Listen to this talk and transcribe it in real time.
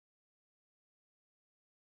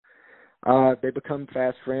They become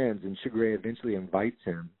fast friends, and Sugar Ray eventually invites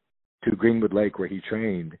him to Greenwood Lake where he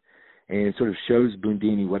trained and sort of shows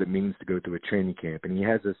Boondini what it means to go through a training camp. And he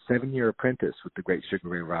has a 7-year apprentice with the great Sugar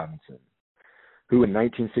Ray Robinson, who in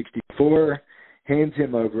 1964 hands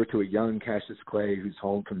him over to a young Cassius Clay who's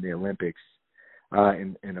home from the Olympics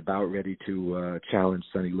and about ready to challenge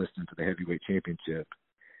Sonny Liston for the heavyweight championship.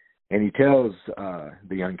 And he tells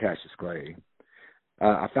the young Cassius Clay,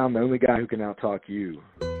 I found the only guy who can out-talk you.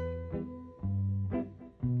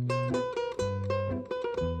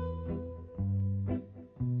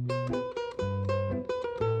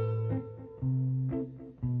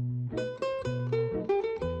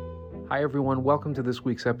 Hi everyone, welcome to this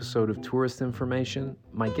week's episode of Tourist Information.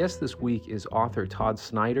 My guest this week is author Todd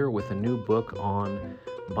Snyder with a new book on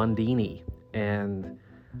Bundini. And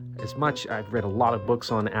as much, I've read a lot of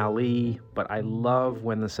books on Ali, but I love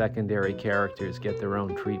when the secondary characters get their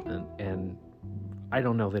own treatment. And I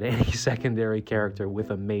don't know that any secondary character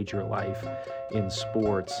with a major life in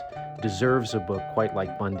sports deserves a book quite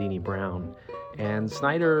like Bundini Brown. And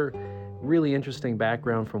Snyder, really interesting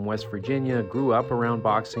background from West Virginia, grew up around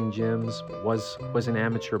boxing gyms, was an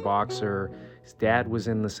amateur boxer. His dad was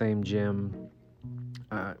in the same gym.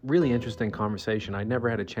 Really interesting conversation. I never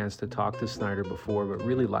had a chance to talk to Snyder before, but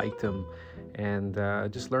really liked him. And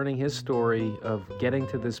just learning his story of getting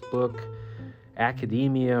to this book,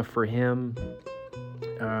 academia for him,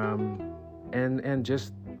 and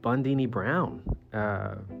just Bundini Brown.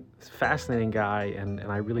 Fascinating guy, and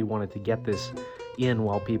I really wanted to get this in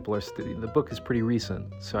while people are studying. The book is pretty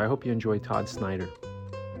recent, so I hope you enjoy Todd Snyder.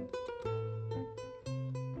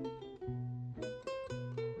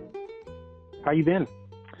 How you been?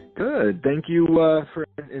 Good. Thank you for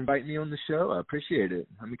inviting me on the show. I appreciate it.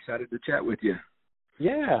 I'm excited to chat with you.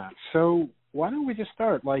 Yeah. So why don't we just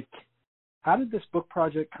start? How did this book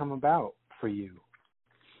project come about for you?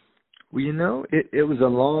 Well, it was a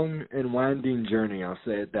long and winding journey, I'll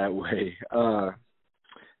say it that way.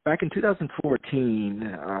 Back in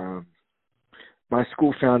 2014, my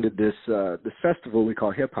school founded this festival we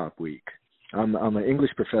call Hip Hop Week. I'm an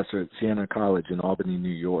English professor at Siena College in Albany, New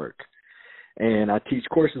York, and I teach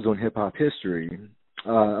courses on hip hop history,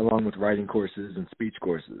 along with writing courses and speech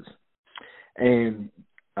courses. And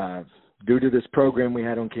due to this program we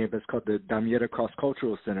had on campus called the Damietta Cross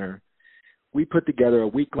Cultural Center, we put together a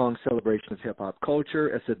week-long celebration of hip hop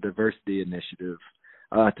culture as a diversity initiative.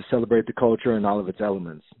 To celebrate the culture and all of its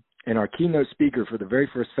elements. And our keynote speaker for the very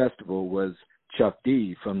first festival was Chuck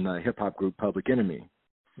D from the hip-hop group Public Enemy.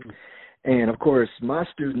 And, of course, my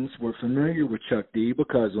students were familiar with Chuck D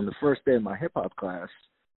because on the first day of my hip-hop class,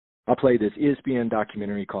 I played this ESPN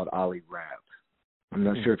documentary called Ali Rap. I'm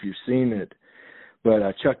not sure if you've seen it, but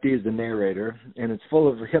Chuck D is the narrator, and it's full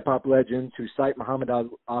of hip-hop legends who cite Muhammad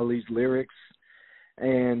Ali's lyrics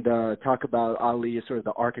and talk about Ali as sort of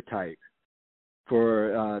the archetype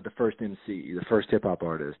for the first MC, the first hip-hop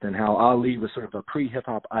artist, and how Ali was sort of a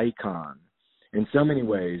pre-hip-hop icon in so many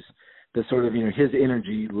ways that sort of, his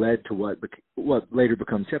energy led to what later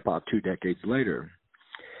becomes hip-hop 2 decades later.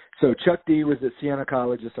 So Chuck D was at Siena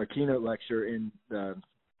College, it's our keynote lecture, and a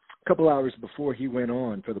couple hours before he went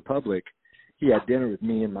on for the public, he had dinner with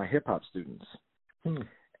me and my hip-hop students.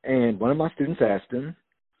 And one of my students asked him,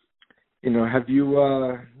 have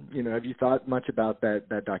you thought much about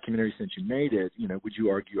that documentary since you made it? Would you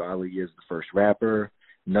argue Ali is the first rapper?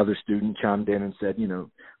 Another student chimed in and said,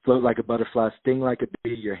 float like a butterfly, sting like a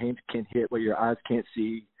bee, your hands can't hit what your eyes can't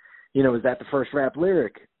see. Is that the first rap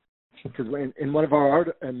lyric? Because in one of our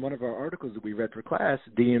articles that we read for class,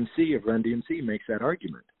 DMC of Run DMC makes that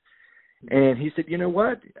argument. And he said, you know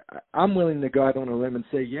what? I'm willing to go out on a limb and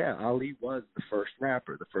say, yeah, Ali was the first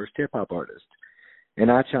rapper, the first hip-hop artist. And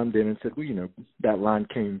I chimed in and said, well, that line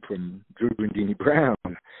came from Drew Bundini Brown,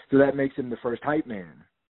 so that makes him the first hype man.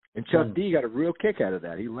 And Chuck D got a real kick out of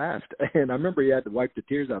that. He laughed. And I remember he had to wipe the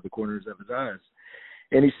tears out the corners of his eyes.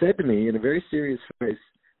 And he said to me in a very serious face,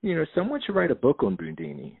 someone should write a book on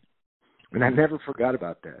Bundini. And I never forgot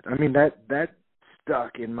about that. I mean, that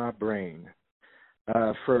stuck in my brain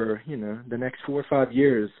for, the next 4 or 5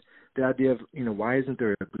 years, the idea of, why isn't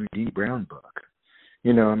there a Bundini Brown book?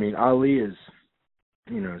 Ali is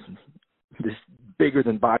this bigger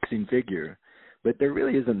than boxing figure, but there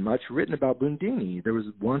really isn't much written about Bundini. There was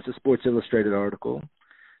once a Sports Illustrated article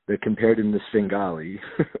that compared him to Svengali.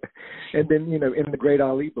 And then, in the great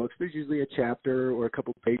Ali books, there's usually a chapter or a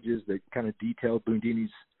couple pages that kind of detail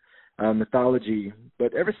Bundini's mythology.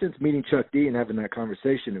 But ever since meeting Chuck D and having that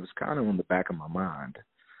conversation, it was kind of on the back of my mind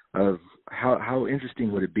of how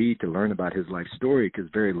interesting would it be to learn about his life story, because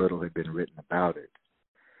very little had been written about it.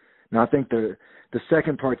 Now, I think the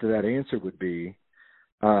second part to that answer would be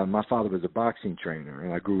My father was a boxing trainer,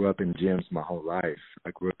 and I grew up in gyms my whole life.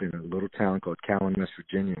 I grew up in a little town called Cowan, West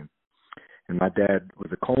Virginia, and my dad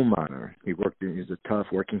was a coal miner. He was a tough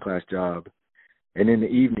working class job, and in the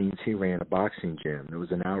evenings he ran a boxing gym. It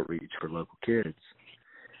was an outreach for local kids.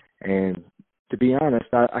 And to be honest,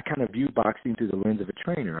 I kind of view boxing through the lens of a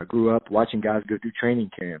trainer. I grew up watching guys go through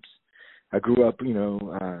training camps. I grew up,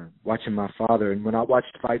 watching my father, and when I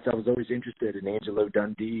watched fights, I was always interested in Angelo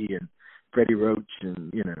Dundee and Freddie Roach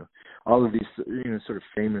and, all of these, sort of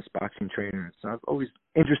famous boxing trainers. So I was always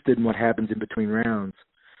interested in what happens in between rounds.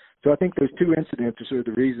 So I think those two incidents are sort of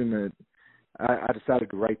the reason that I decided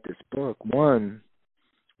to write this book. One,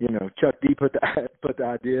 Chuck D put the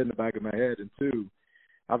idea in the back of my head, and two,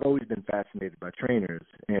 I've always been fascinated by trainers,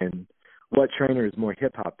 and what trainer is more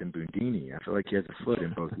hip-hop than Bundini? I feel like he has a foot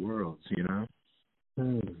in both worlds,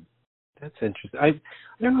 That's interesting. I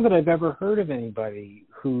don't know that I've ever heard of anybody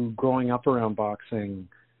who, growing up around boxing,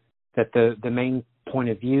 that the main point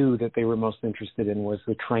of view that they were most interested in was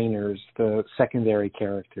the trainers, the secondary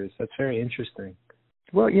characters. That's very interesting.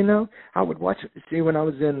 Well, I would when I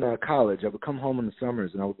was in college, I would come home in the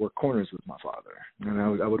summers and I would work corners with my father. And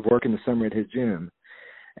I would work in the summer at his gym.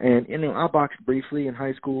 And, I boxed briefly in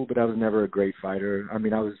high school, but I was never a great fighter. I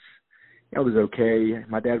mean, I was okay.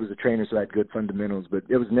 My dad was a trainer, so I had good fundamentals, but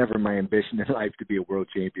it was never my ambition in life to be a world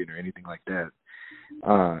champion or anything like that.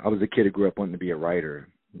 I was a kid who grew up wanting to be a writer,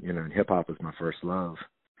 and hip-hop was my first love.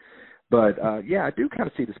 But, I do kind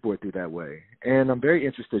of see the sport through that way. And I'm very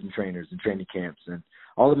interested in trainers and training camps. And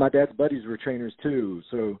all of my dad's buddies were trainers, too.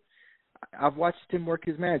 So I've watched him work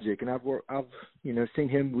his magic, and I've seen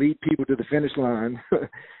him lead people to the finish line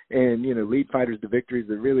and, lead fighters to victories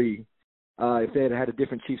that really, if they had a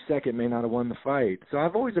different chief second, may not have won the fight. So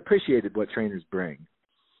I've always appreciated what trainers bring.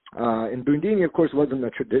 And Bundini, of course, wasn't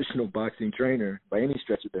a traditional boxing trainer by any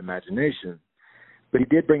stretch of the imagination, but he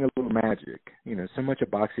did bring a little magic. So much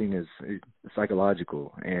of boxing is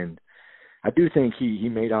psychological, and I do think he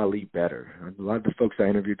made Ali better. A lot of the folks I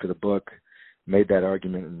interviewed for the book made that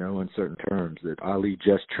argument in no uncertain terms, that Ali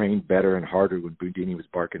just trained better and harder when Bundini was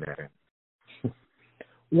barking at him.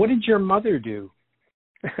 What did your mother do?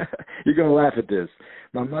 You're going to laugh at this.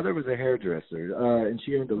 My mother was a hairdresser, and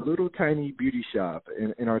she owned a little tiny beauty shop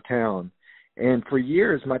in our town. And for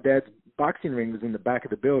years, my dad's boxing ring was in the back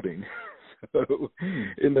of the building. So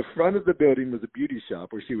in the front of the building was a beauty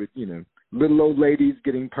shop where she would, little old ladies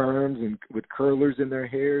getting perms and with curlers in their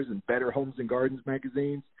hairs and Better Homes and Gardens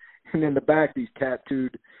magazines. And in the back, these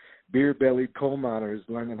tattooed, beer-bellied coal miners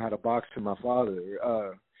learning how to box from my father.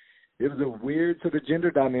 It was a weird sort of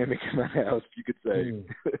gender dynamic in my house, you could say.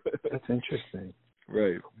 That's interesting.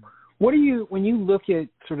 Right. When you look at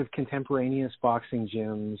sort of contemporaneous boxing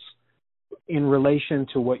gyms in relation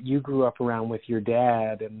to what you grew up around with your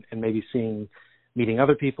dad and maybe meeting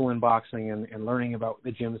other people in boxing and learning about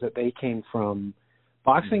the gyms that they came from,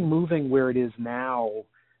 boxing moving where it is now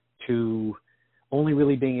to only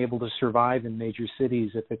really being able to survive in major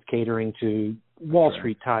cities if it's catering to Wall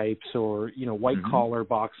Street types or, white collar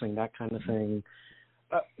boxing, that kind of thing.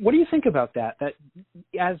 What do you think about that? That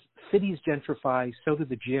as cities gentrify, so do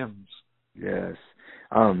the gyms. Yes.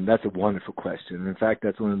 That's a wonderful question. In fact,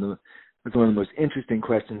 that's one of the most interesting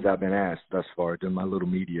questions I've been asked thus far during my little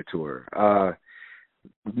media tour.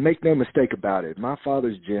 Make no mistake about it. My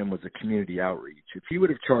father's gym was a community outreach. If he would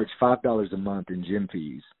have charged $5 a month in gym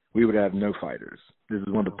fees, we would have no fighters. This is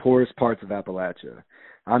one of the poorest parts of Appalachia.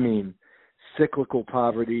 I mean, cyclical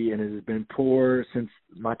poverty, and it has been poor since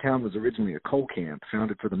my town was originally a coal camp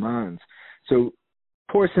founded for the mines. So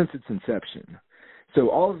poor since its inception. So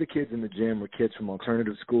all of the kids in the gym were kids from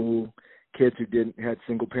alternative school, kids who had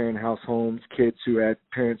single-parent house homes, kids who had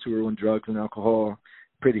parents who were on drugs and alcohol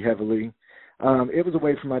pretty heavily. It was a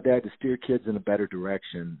way for my dad to steer kids in a better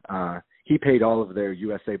direction. He paid all of their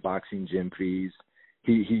USA Boxing gym fees.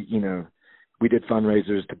 We did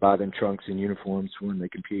fundraisers to buy them trunks and uniforms for when they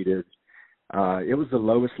competed. It was the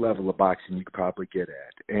lowest level of boxing you could probably get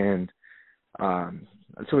at. And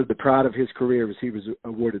sort of the pride of his career was he was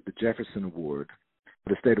awarded the Jefferson Award for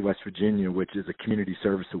the state of West Virginia, which is a community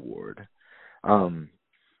service award,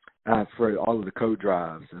 for all of the code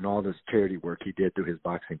drives and all this charity work he did through his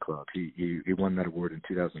boxing club. He won that award in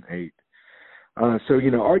 2008. So,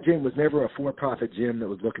 our gym was never a for-profit gym that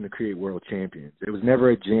was looking to create world champions. It was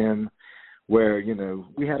never a gym where,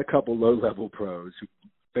 we had a couple low-level pros who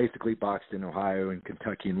basically boxed in Ohio and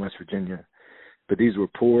Kentucky and West Virginia. But these were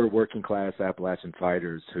poor, working-class Appalachian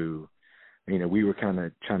fighters who, we were kind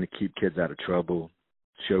of trying to keep kids out of trouble,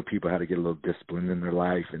 show people how to get a little discipline in their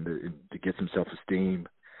life and to get some self-esteem.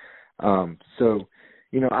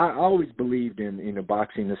 I always believed in,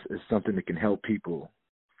 boxing as something that can help people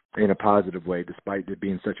in a positive way, despite it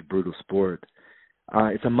being such a brutal sport.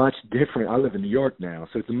 It's a much different, I live in New York now,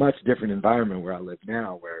 so it's a much different environment where I live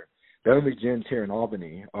now, where the only gyms here in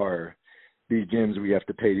Albany are these gyms where you have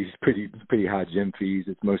to pay these pretty high gym fees.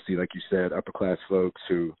 It's mostly, like you said, upper class folks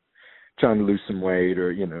who trying to lose some weight,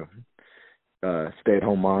 or, you know,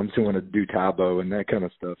 stay-at-home moms who want to do Taebo and that kind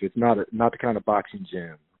of stuff. It's not the kind of boxing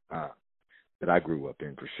gym that I grew up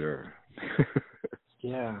in, for sure.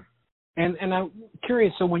 Yeah. And I'm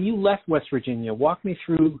curious, so when you left West Virginia, walk me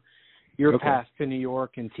through your path to New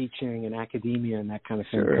York and teaching and academia and that kind of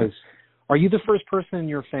thing. Sure. Because are you the first person in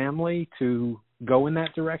your family to go in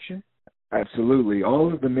that direction? Absolutely.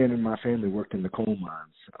 All of the men in my family worked in the coal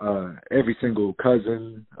mines. Every single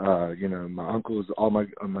cousin, you know, my uncles, all my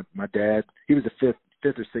dad. He was a fifth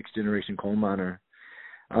or sixth generation coal miner.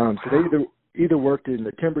 So they either worked in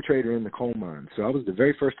the timber trade or in the coal mines. So I was the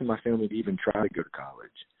very first in my family to even try to go to college.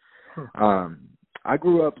 I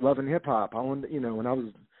grew up loving hip hop. I wanted, you know, when I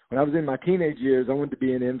was in my teenage years, I wanted to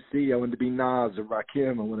be an MC. I wanted to be Nas or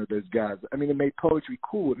Rakim or one of those guys. I mean, it made poetry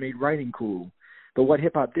cool. It made writing cool. But what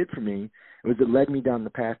hip-hop did for me was it led me down the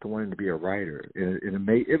path to wanting to be a writer.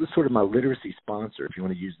 It was sort of my literacy sponsor, if you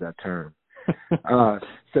want to use that term.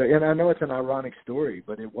 And I know it's an ironic story,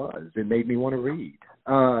 but it was. It made me want to read.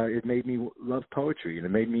 It made me love poetry, and it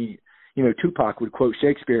made me, you know, Tupac would quote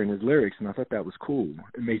Shakespeare in his lyrics, and I thought that was cool.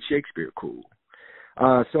 It made Shakespeare cool.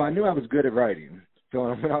 So I knew I was good at writing. So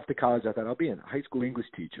when I went off to college, I thought I'll be a high school English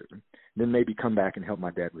teacher, then maybe come back and help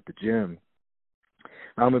my dad with the gym.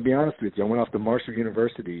 I'm going to be honest with you. I went off to Marshall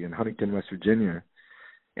University in Huntington, West Virginia,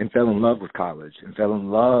 and fell in love with college and fell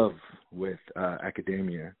in love with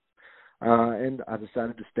academia. And I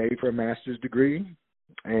decided to stay for a master's degree,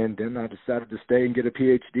 and then I decided to stay and get a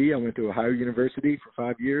PhD. I went to Ohio University for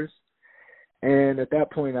 5 years. And at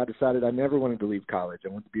that point, I decided I never wanted to leave college. I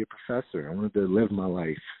wanted to be a professor. I wanted to live my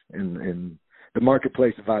life in the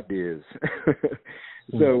marketplace of ideas.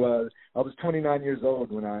 So I was 29 years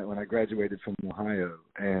old when I graduated from Ohio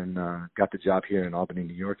and got the job here in Albany,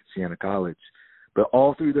 New York at Siena College. But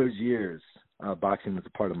all through those years, boxing was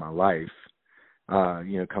a part of my life.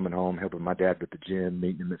 You know, coming home, helping my dad with the gym,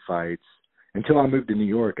 meeting him at fights. Until I moved to New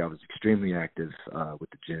York, I was extremely active with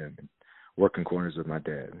the gym and working corners with my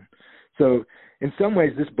dad. So in some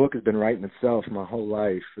ways, this book has been writing itself my whole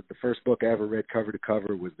life. The first book I ever read cover to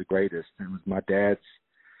cover was The Greatest, and it was my dad's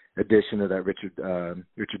edition of that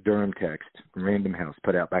Richard Durham text from Random House,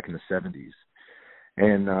 put out back in the 70s.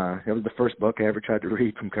 And it was the first book I ever tried to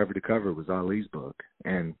read from cover to cover, was Ali's book.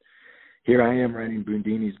 And here I am writing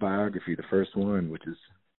Bundini's biography, the first one, which is,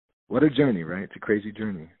 what a journey, right? It's a crazy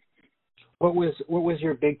journey. What was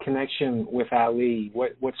your big connection with Ali?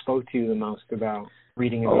 What spoke to you the most about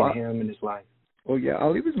reading about him and his life? Well, yeah,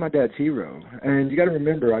 Ali was my dad's hero. And you got to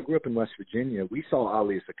remember, I grew up in West Virginia. We saw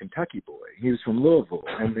Ali as a Kentucky boy. He was from Louisville.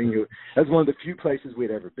 And then that's one of the few places we'd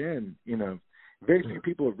ever been. You know, very few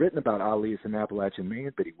people have written about Ali as an Appalachian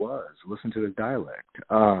man, but he was. Listen to his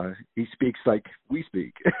dialect. He speaks like we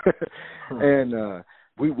speak. And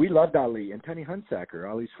we loved Ali. And Tony Hunsaker,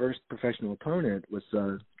 Ali's first professional opponent, was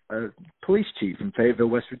a police chief in Fayetteville,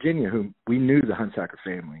 West Virginia, whom we knew the Hunsaker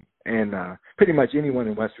family. And pretty much anyone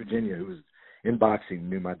in West Virginia who was in boxing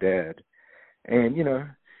knew my dad. And, you know,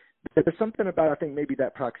 there's something about, I think, maybe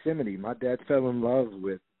that proximity. My dad fell in love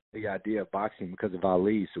with the idea of boxing because of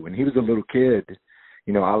Ali. So when he was a little kid,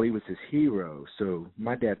 you know, Ali was his hero. So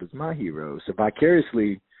my dad was my hero. So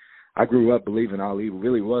vicariously, I grew up believing Ali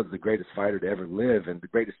really was the greatest fighter to ever live and the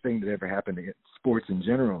greatest thing that ever happened in sports in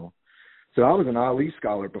general. So I was an Ali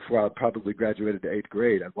scholar before I probably graduated to 8th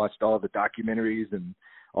grade. I watched all the documentaries and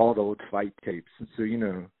all the old fight tapes. And so, you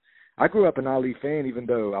know, I grew up an Ali fan, even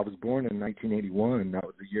though I was born in 1981. That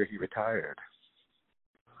was the year he retired.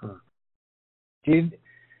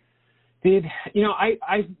 Did you know? I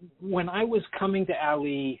when I was coming to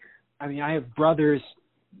Ali, I mean, I have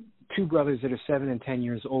two brothers that are 7 and 10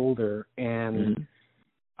 years older, and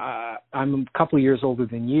I'm a couple of years older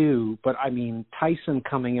than you. But I mean, Tyson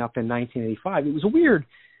coming up in 1985, it was a weird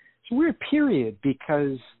period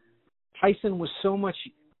because Tyson was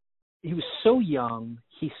he was so young,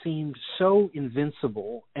 he seemed so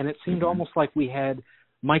invincible, and it seemed almost like we had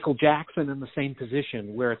Michael Jackson in the same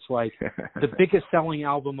position, where it's like the biggest selling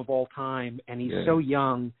album of all time, and he's so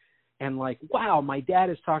young, and like, wow, my dad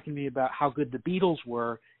is talking to me about how good the Beatles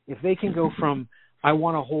were. If they can go from I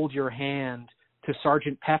Want to Hold Your Hand to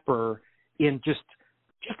Sgt. Pepper in just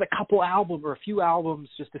a couple albums or a few albums,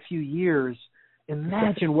 just a few years,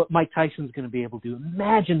 imagine what Mike Tyson's going to be able to do.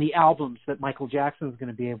 Imagine the albums that Michael Jackson's going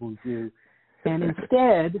to be able to do. And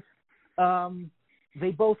instead,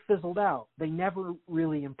 they both fizzled out. They never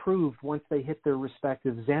really improved once they hit their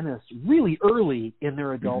respective zeniths really early in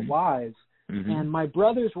their adult lives. And my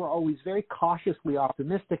brothers were always very cautiously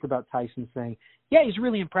optimistic about Tyson, saying, yeah, he's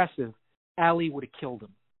really impressive. Ali would have killed him.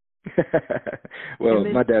 Well,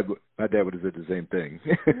 then, my dad would have said the same thing.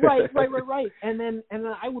 Right. And then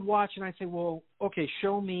I would watch and I'd say, well, okay,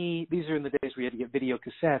 show me. These are in the days we had to get video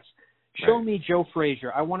cassettes. Show me Joe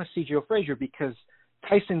Frazier. I want to see Joe Frazier because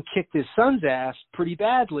Tyson kicked his son's ass pretty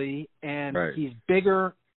badly, and he's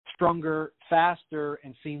bigger, stronger, faster,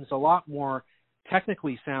 and seems a lot more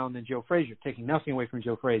technically sound than Joe Frazier, taking nothing away from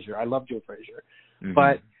Joe Frazier. I love Joe Frazier.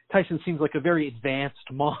 But Tyson seems like a very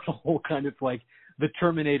advanced model, kind of like the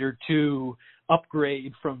Terminator 2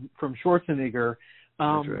 upgrade from Schwarzenegger.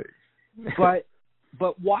 That's right.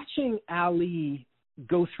 but watching Ali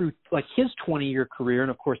go through like his 20-year career,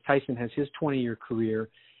 and of course Tyson has his 20-year career,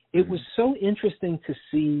 it was so interesting to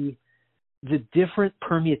see the different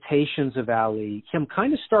permutations of Ali. Him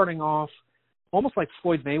kind of starting off almost like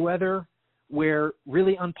Floyd Mayweather, where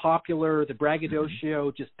really unpopular, the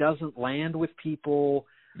braggadocio just doesn't land with people.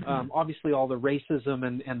 Obviously all the racism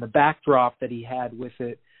and the backdrop that he had with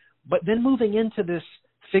it. But then moving into this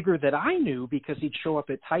figure that I knew because he'd show up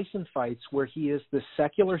at Tyson fights where he is the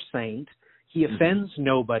secular saint. He offends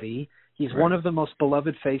nobody. He's one of the most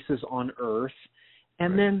beloved faces on earth.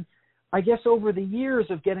 And then I guess over the years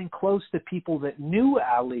of getting close to people that knew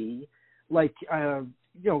Ali, like,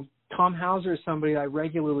 Tom Hauser is somebody I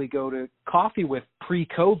regularly go to coffee with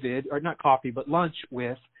pre-COVID, or not coffee, but lunch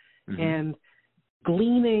with, and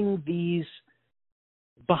gleaning these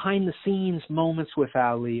behind-the-scenes moments with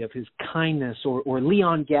Ali of his kindness, or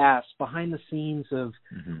Leon Gass, behind the scenes of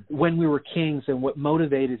When We Were Kings and what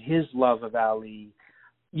motivated his love of Ali.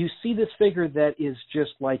 You see this figure that is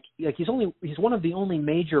just like he's one of the only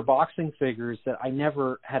major boxing figures that I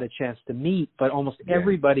never had a chance to meet, but almost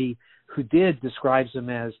everybody who did describes him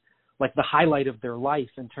as like the highlight of their life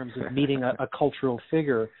in terms of meeting a cultural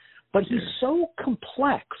figure. But he's so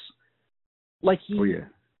complex. Like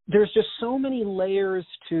there's just so many layers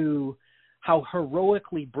to how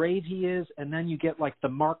heroically brave he is, and then you get like the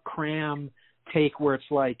Mark Cram take where it's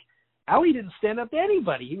like, Ali didn't stand up to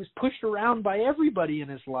anybody. He was pushed around by everybody in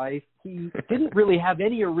his life. He didn't really have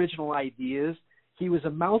any original ideas. He was a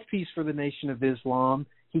mouthpiece for the Nation of Islam.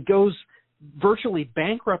 He goes virtually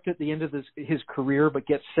bankrupt at the end of his career, but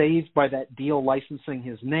gets saved by that deal licensing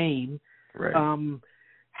his name.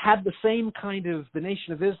 Had the same kind of, the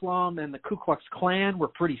Nation of Islam and the Ku Klux Klan were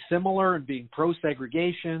pretty similar in being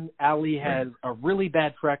pro-segregation. Ali has a really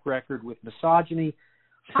bad track record with misogyny.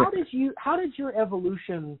 How did your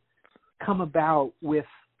evolution come about with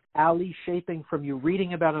Ali shaping from you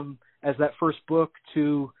reading about him as that first book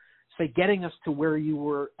to, say, getting us to where you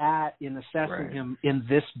were at in assessing him in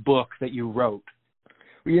this book that you wrote?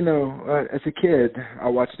 Well, as a kid, I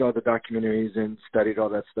watched all the documentaries and studied all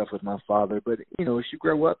that stuff with my father. But, as you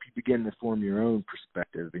grow up, you begin to form your own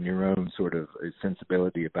perspective and your own sort of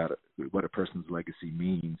sensibility about what a person's legacy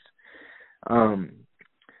means.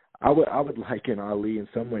 I would liken Ali in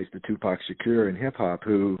some ways to Tupac Shakur in hip-hop,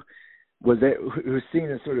 who was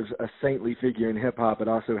seen as sort of a saintly figure in hip-hop, but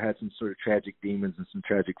also had some sort of tragic demons and some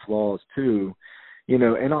tragic flaws, too.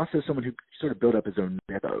 And also someone who sort of built up his own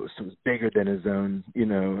mythos. It was bigger than his own,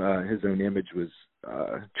 his own image was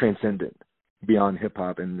transcendent beyond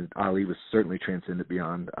hip-hop, and Ali was certainly transcendent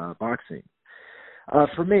beyond boxing.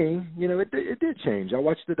 For me, it did change. I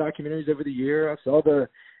watched the documentaries over the year. I saw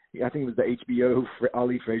I think it was the HBO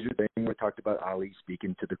Ali Frazier thing where it talked about Ali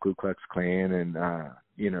speaking to the Ku Klux Klan, and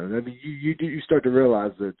you start to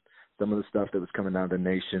realize that some of the stuff that was coming out of the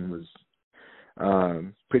nation was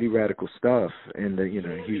pretty radical stuff, and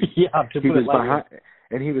he was behind,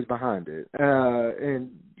 and he was behind it.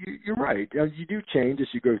 And you're right. You do change as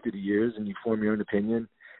you go through the years, and you form your own opinion.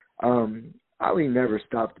 Ali never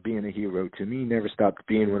stopped being a hero to me. He never stopped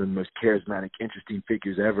being one of the most charismatic, interesting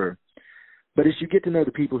figures ever. But as you get to know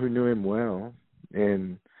the people who knew him well,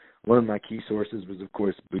 and one of my key sources was, of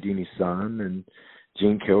course, Boudini's son, and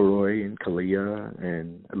Gene Kilroy, and Kalia,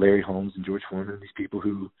 and Larry Holmes, and George Foreman, these people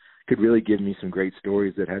who could really give me some great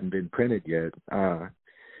stories that hadn't been printed yet.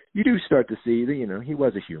 You do start to see that, he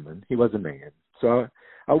was a human. He was a man. So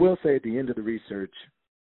I will say at the end of the research,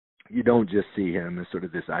 you don't just see him as sort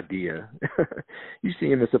of this idea. You see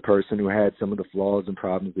him as a person who had some of the flaws and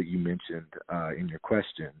problems that you mentioned in your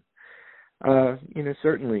question.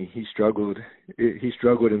 Certainly he struggled. He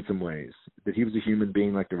struggled in some ways, that he was a human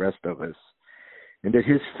being like the rest of us, and that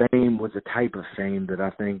his fame was a type of fame that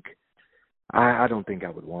I don't think I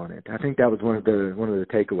would want it. I think that was one of the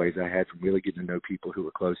takeaways I had from really getting to know people who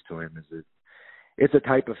were close to him, is that it's a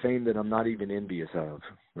type of fame that I'm not even envious of,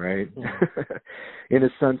 right? Mm-hmm. And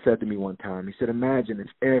his son said to me one time, he said, imagine if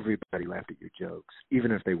everybody laughed at your jokes,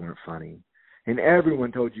 even if they weren't funny. And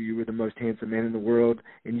everyone told you were the most handsome man in the world,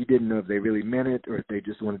 and you didn't know if they really meant it or if they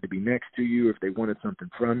just wanted to be next to you or if they wanted something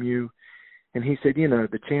from you. And he said,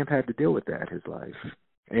 the champ had to deal with that in his life.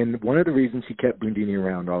 And one of the reasons he kept Bundini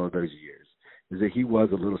around all of those years is that he was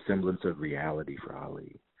a little semblance of reality for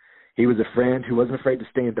Ali. He was a friend who wasn't afraid to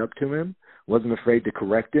stand up to him, wasn't afraid to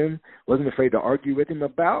correct him, wasn't afraid to argue with him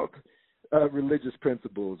about religious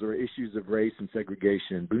principles or issues of race and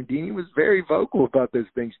segregation. Bundini was very vocal about those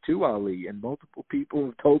things to Ali, and multiple people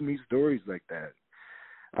have told me stories like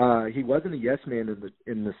that. He wasn't a yes man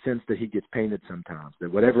in the sense that he gets painted sometimes,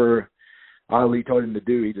 that whatever Ali told him to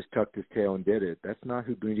do, he just tucked his tail and did it. That's not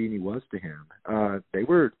who Bundini was to him. They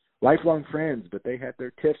were lifelong friends, but they had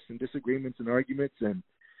their tiffs and disagreements and arguments, and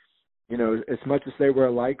as much as they were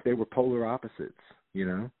alike, they were polar opposites,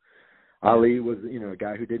 Ali was, a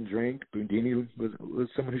guy who didn't drink. Bundini was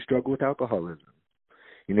someone who struggled with alcoholism.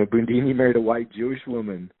 Bundini married a white Jewish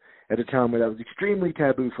woman at a time where that was extremely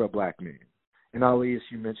taboo for a black man. And Ali, as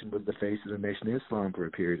you mentioned, was the face of the Nation of Islam for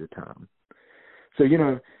a period of time. So, as you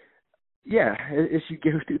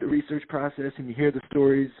go through the research process and you hear the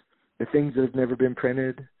stories, the things that have never been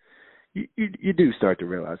printed, you do start to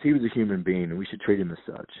realize he was a human being and we should treat him as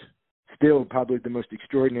such. Still probably the most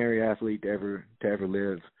extraordinary athlete to ever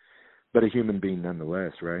live, but a human being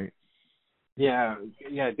nonetheless, right? Yeah,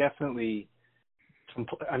 definitely.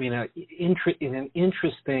 I mean, in an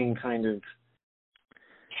interesting kind of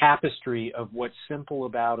tapestry of what's simple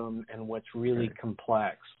about him and what's really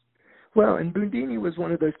complex. Well, and Bundini was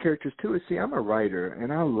one of those characters too. See, I'm a writer,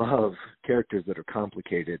 and I love characters that are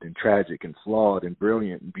complicated and tragic and flawed and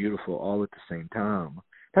brilliant and beautiful all at the same time.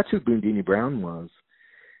 That's who Bundini Brown was.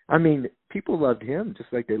 I mean, people loved him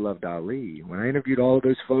just like they loved Ali. When I interviewed all of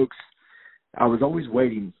those folks, I was always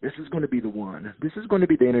waiting. This is going to be the one. This is going to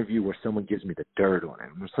be the interview where someone gives me the dirt on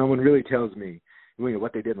him, where someone really tells me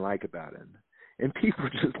what they didn't like about him. And people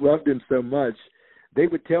just loved him so much, they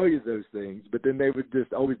would tell you those things, but then they would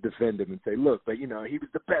just always defend him and say, look, but, he was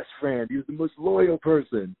the best friend. He was the most loyal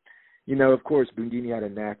person. Of course, Bundini had a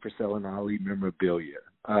knack for selling Ali memorabilia.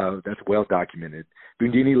 That's well documented.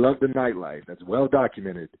 Bundini loved the nightlife. That's well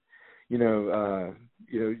documented.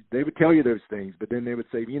 They would tell you those things, but then they would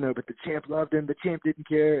say, but the champ loved him. The champ didn't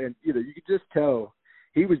care. And, you could just tell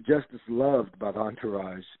he was just as loved by the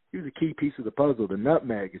entourage. He was a key piece of the puzzle, the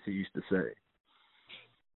nutmeg, as he used to say.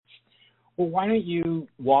 Well, why don't you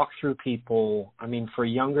walk through people, for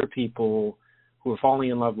younger people who are falling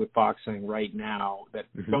in love with boxing right now that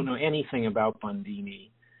don't know anything about Bundini,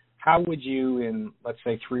 how would you, in, let's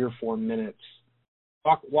say, 3 or 4 minutes,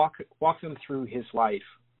 walk them through his life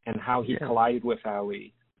and how he collided with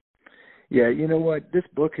Ali? Yeah, you know what? This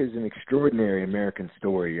book is an extraordinary American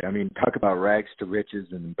story. Talk about rags to riches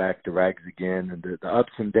and back to rags again, and the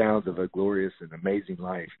ups and downs of a glorious and amazing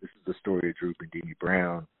life. This is the story of Drew Bundini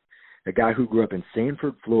Brown, a guy who grew up in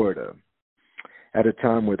Sanford, Florida, at a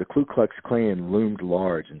time where the Ku Klux Klan loomed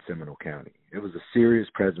large in Seminole County. It was a serious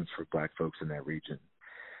presence for black folks in that region.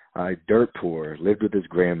 Dirt poor, lived with his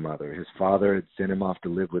grandmother. His father had sent him off to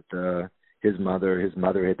live with his mother. His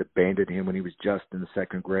mother had abandoned him when he was just in the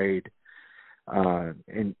 2nd grade.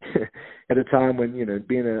 And at a time when,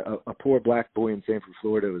 being a poor black boy in Sanford,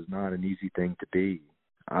 Florida was not an easy thing to be.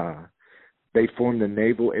 They formed the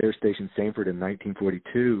Naval Air Station Sanford in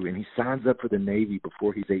 1942, and he signs up for the Navy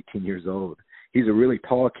before he's 18 years old. He's a really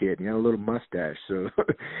tall kid. He had a little mustache, so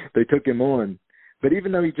they took him on. But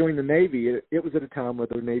even though he joined the Navy, it was at a time where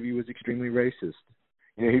the Navy was extremely racist.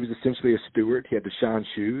 He was essentially a steward. He had to shine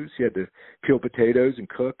shoes. He had to peel potatoes and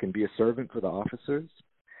cook and be a servant for the officers.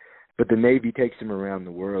 But the Navy takes him around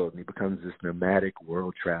the world, and he becomes this nomadic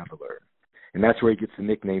world traveler. And that's where he gets the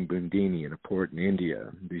nickname Bundini in a port in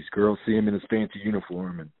India. These girls see him in his fancy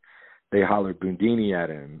uniform, and they holler Bundini at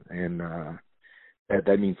him. And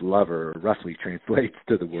that means lover, or roughly translates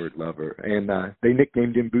to the word lover. And they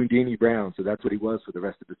nicknamed him Bundini Brown, so that's what he was for the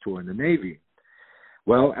rest of his tour in the Navy.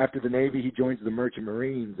 Well, after the Navy, he joins the Merchant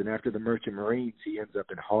Marines, and after the Merchant Marines, he ends up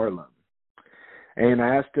in Harlem. And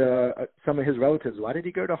I asked some of his relatives, why did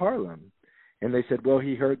he go to Harlem? And they said, well,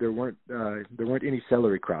 he heard there weren't any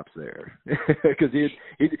celery crops there, because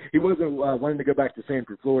he wasn't wanting to go back to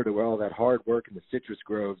Sanford, Florida, where all that hard work in the citrus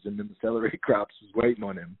groves and then the celery crops was waiting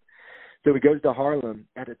on him. So he goes to Harlem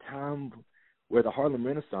at a time where the Harlem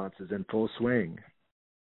Renaissance is in full swing.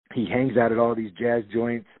 He hangs out at all these jazz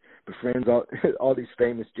joints, befriends all these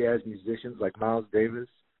famous jazz musicians like Miles Davis,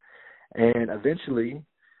 and eventually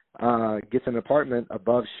gets an apartment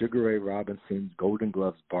above Sugar Ray Robinson's Golden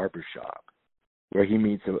Gloves barbershop. where he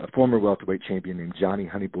meets a former welterweight champion named Johnny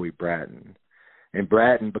Honeyboy Bratton. And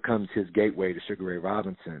Bratton becomes his gateway to Sugar Ray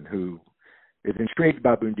Robinson, who is intrigued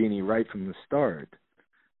by Bundini right from the start.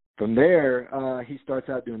 From there, he starts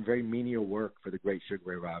out doing very menial work for the great Sugar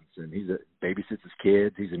Ray Robinson. He babysits his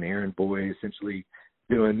kids. He's an errand boy, essentially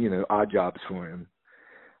doing, odd jobs for him.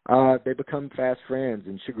 They become fast friends,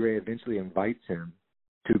 and Sugar Ray eventually invites him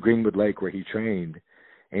to Greenwood Lake, where he trained,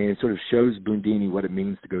 and sort of shows Bundini what it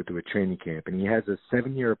means to go through a training camp. And he has a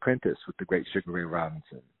 7-year apprentice with the great Sugar Ray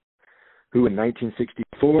Robinson, who in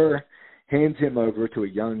 1964 hands him over to a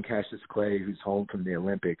young Cassius Clay who's home from the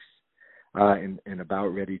Olympics and about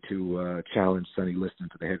ready to challenge Sonny Liston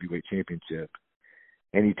for the heavyweight championship.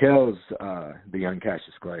 And he tells the young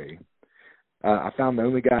Cassius Clay, I found the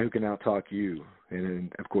only guy who can out-talk you.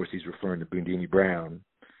 And, of course, he's referring to Bundini Brown.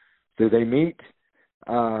 So they meet.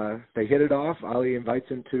 They hit it off. Ali invites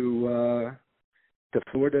him to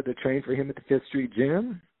Florida to train for him at the Fifth Street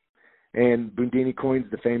Gym. And Bundini coins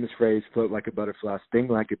the famous phrase, float like a butterfly, sting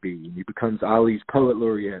like a bee. And he becomes Ali's poet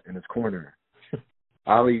laureate in his corner.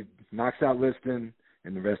 Ali knocks out Liston,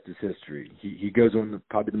 and the rest is history. He goes on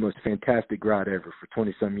probably the most fantastic ride ever for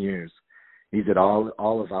 20-some years. He's at all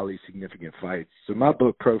of Ali's significant fights. So my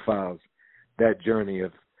book profiles that journey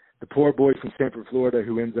of the poor boy from Stanford, Florida,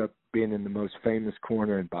 who ends up being in the most famous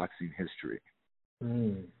corner in boxing history.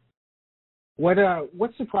 Mm. What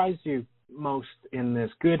surprised you most in this,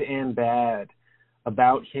 good and bad,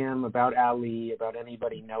 about him, about Ali, about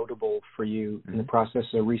anybody notable for you in the process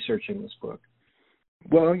of researching this book?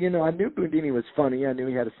 Well, I knew Bundini was funny. I knew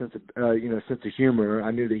he had a sense of humor.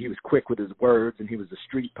 I knew that he was quick with his words, and he was a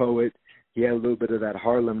street poet. He had a little bit of that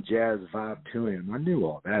Harlem jazz vibe to him. I knew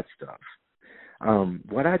all that stuff.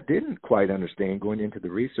 What I didn't quite understand going into the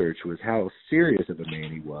research was how serious of a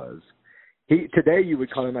man he was. Today you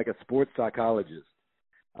would call him like a sports psychologist.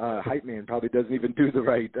 Hype man probably doesn't even do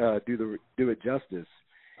it justice.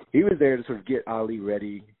 He was there to sort of get Ali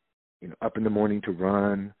ready, up in the morning to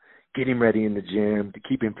run, get him ready in the gym, to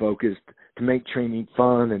keep him focused, to make training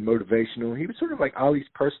fun and motivational. He was sort of like Ali's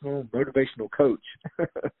personal motivational coach.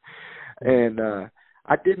 And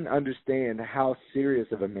I didn't understand how serious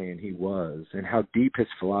of a man he was and how deep his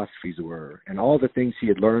philosophies were and all the things he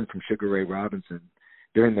had learned from Sugar Ray Robinson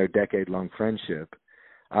during their decade-long friendship.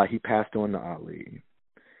 He passed on to Ali.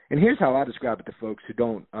 And here's how I describe it to folks who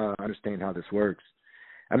don't understand how this works.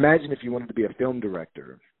 Imagine if you wanted to be a film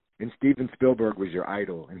director and Steven Spielberg was your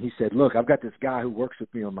idol, and he said, look, I've got this guy who works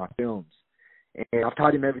with me on my films, and I've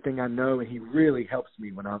taught him everything I know, and he really helps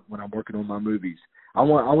me when I'm working on my movies. I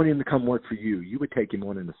want him to come work for you. You would take him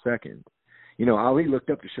on in a second. Ali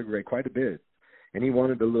looked up to Sugar Ray quite a bit, and he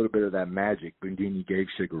wanted a little bit of that magic Bundini gave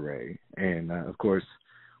Sugar Ray. And, of course,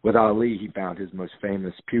 with Ali, he found his most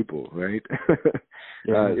famous pupil, right?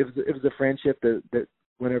 Yeah. It was a friendship that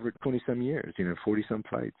went over 20-some years, 40-some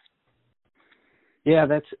fights. Yeah,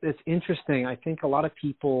 that's interesting. I think a lot of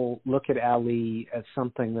people look at Ali as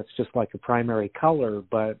something that's just like a primary color,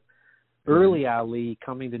 but early Ali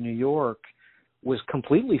coming to New York was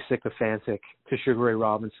completely sycophantic to Sugar Ray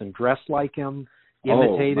Robinson, dressed like him,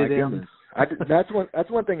 imitated him.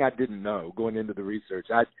 That's one thing I didn't know going into the research.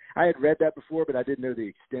 I had read that before, but I didn't know the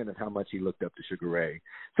extent of how much he looked up to Sugar Ray.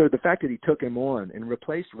 So the fact that he took him on and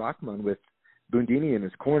replaced Rahman with Bundini in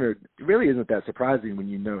his corner really isn't that surprising when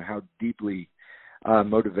you know how deeply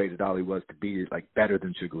motivated Ali was to be like better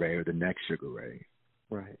than Sugar Ray or the next Sugar Ray.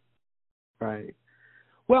 Right.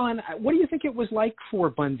 Well, and what do you think it was like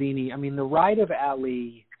for Bundini? I mean, the ride of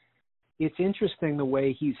Ali, it's interesting the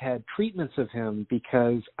way he's had treatments of him,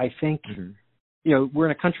 because I think, we're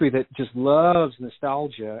in a country that just loves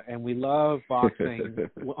nostalgia and we love boxing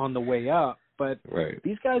on the way up, but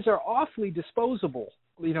these guys are awfully disposable.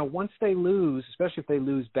 Once they lose, especially if they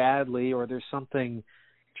lose badly or there's something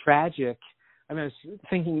tragic. I was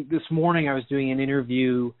thinking this morning I was doing an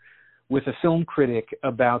interview with a film critic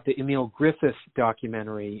about the Emil Griffith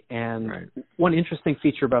documentary, and one interesting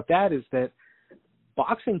feature about that is that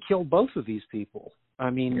boxing killed both of these people. I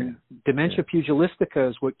mean, dementia pugilistica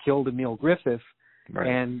is what killed Emil Griffith,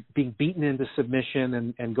 and being beaten into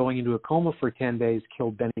submission and going into a coma for 10 days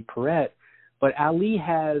killed Benny Paret. But Ali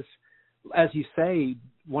has, as you say,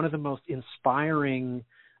 one of the most inspiring,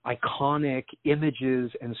 iconic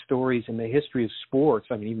images and stories in the history of sports.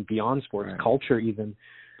 I mean, even beyond sports, culture even.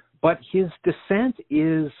 But his descent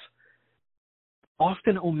is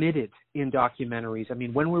often omitted in documentaries. I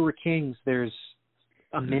mean, When We Were Kings, there's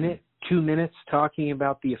a minute, 2 minutes talking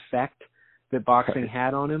about the effect that boxing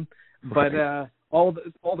had on him. But all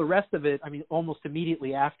the rest of it, I mean, almost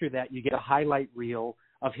immediately after that, you get a highlight reel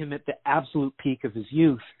of him at the absolute peak of his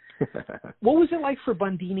youth. What was it like for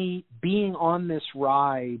Bundini being on this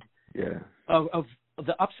ride of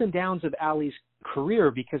the ups and downs of Ali's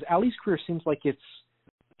career? Because Ali's career seems like it's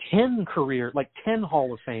 10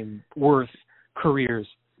 Hall of Fame worth careers.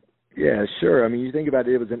 Yeah, sure. I mean, you think about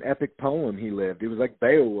it, it was an epic poem he lived. It was like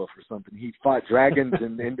Beowulf or something. He fought dragons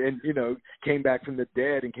and you know, came back from the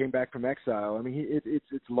dead and came back from exile. I mean,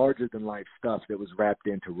 it's larger than life stuff that was wrapped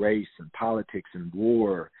into race and politics and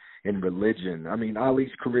war and religion. I mean,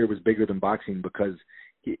 Ali's career was bigger than boxing because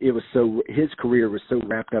his career was so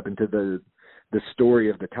wrapped up into the story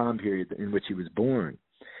of the time period in which he was born.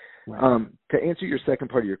 Right. To answer your second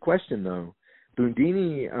part of your question, though,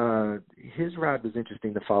 Bundini, his ride was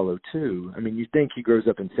interesting to follow, too. I mean, you think he grows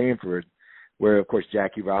up in Sanford, where, of course,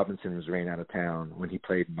 Jackie Robinson was ran out of town when he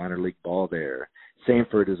played minor league ball there.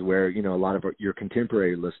 Sanford is where, you know, a lot of your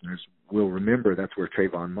contemporary listeners will remember that's where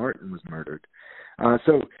Trayvon Martin was murdered.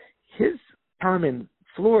 So his time in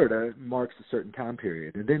Florida marks a certain time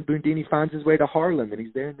period. And then Bundini finds his way to Harlem, and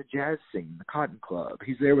he's there in the jazz scene, the Cotton Club.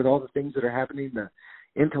 He's there with all the things that are happening, the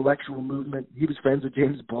intellectual movement. He was friends with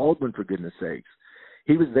James Baldwin, for goodness sakes.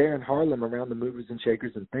 He was there in Harlem around the movers and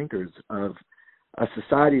shakers and thinkers of a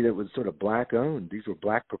society that was sort of black-owned. These were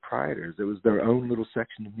black proprietors. It was their own little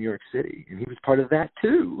section of New York City, and he was part of that,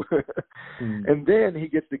 too. And then he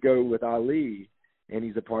gets to go with Ali, and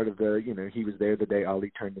he's a part of he was there the day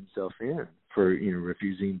Ali turned himself in for,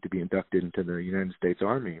 refusing to be inducted into the United States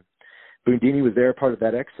Army. Bundini was there, part of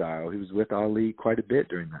that exile. He was with Ali quite a bit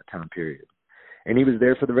during that time period. And he was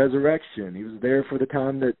there for the resurrection. He was there for the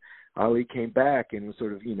time that Ali came back and was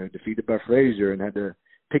sort of, defeated by Frazier and had to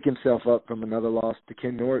pick himself up from another loss to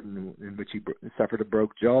Ken Norton, in which he suffered a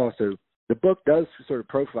broke jaw. So the book does sort of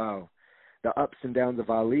profile the ups and downs of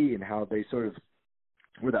Ali and how they sort of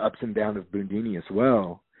were the ups and downs of Bundini as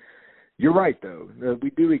well. You're right, though. We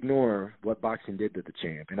do ignore what boxing did to the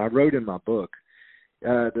champ. And I wrote in my book,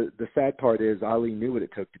 the sad part is Ali knew what it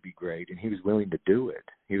took to be great, and he was willing to do it.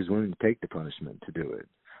 He was willing to take the punishment to do it.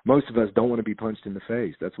 Most of us don't want to be punched in the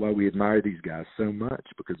face. That's why we admire these guys so much,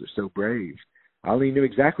 because they're so brave. Ali knew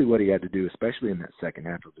exactly what he had to do, especially in that second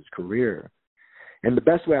half of his career. And the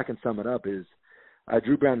best way I can sum it up is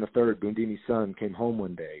Drew Brown III, Bundini's son, came home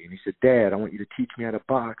one day, and he said, "Dad, I want you to teach me how to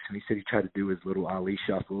box." And he said he tried to do his little Ali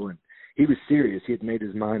shuffle, and he was serious. He had made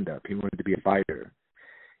his mind up. He wanted to be a fighter.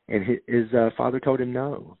 And his father told him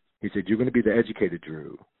no. He said, "You're going to be the educated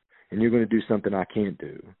Drew, and you're going to do something I can't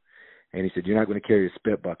do." And he said, "You're not going to carry a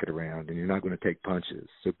spit bucket around, and you're not going to take punches."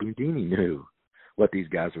 So Bundini knew what these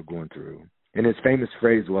guys were going through. And his famous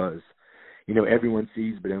phrase was, everyone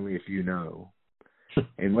sees, but only a few know.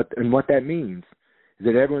 And what that means is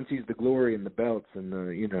that everyone sees the glory and the belts and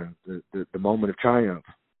the moment of triumph.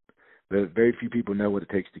 But very few people know what it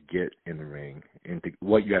takes to get in the ring and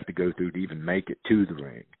what you have to go through to even make it to the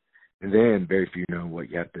ring. And then very few know what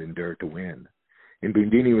you have to endure to win. And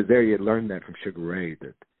Bundini was there. He had learned that from Sugar Ray,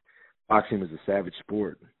 that boxing was a savage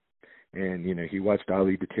sport. And, he watched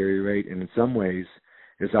Ali deteriorate. And in some ways,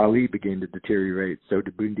 as Ali began to deteriorate, so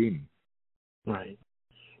did Bundini. Right.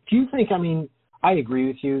 Do you think, I agree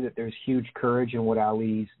with you that there's huge courage in what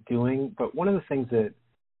Ali's doing, but one of the things that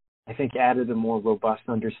I think added a more robust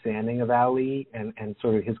understanding of Ali and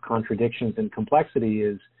sort of his contradictions and complexity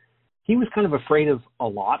is he was kind of afraid of a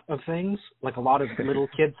lot of things, like a lot of little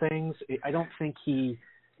kid things. I don't think he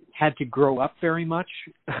had to grow up very much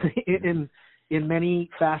in many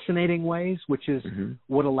fascinating ways, which is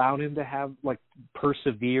what allowed him to have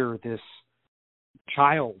persevere this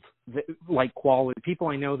child-like quality. People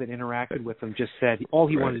I know that interacted with him just said all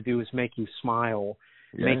he wanted to do is make you smile,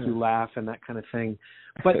 make you laugh, and that kind of thing.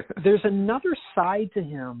 But there's another side to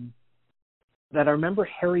him that I remember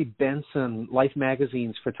Harry Benson, Life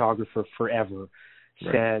Magazine's photographer forever,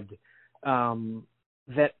 said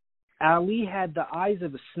that Ali had the eyes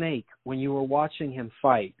of a snake when you were watching him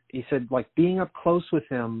fight. He said, being up close with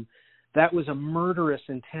him, that was a murderous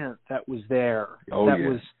intent that was there.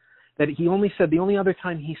 That he only said the only other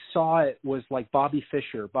time he saw it was like Bobby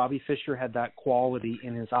Fischer. Bobby Fischer had that quality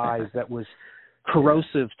in his eyes that was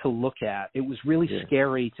corrosive to look at. It was really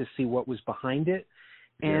scary to see what was behind it.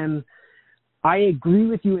 And I agree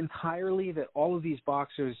with you entirely that all of these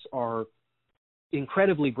boxers are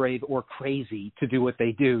incredibly brave or crazy to do what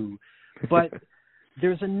they do. But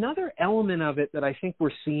there's another element of it that I think we're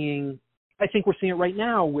seeing. I think we're seeing it right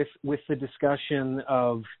now with the discussion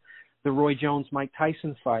of the Roy Jones-Mike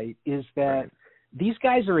Tyson fight, is that these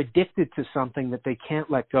guys are addicted to something that they can't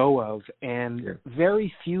let go of, and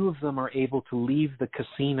very few of them are able to leave the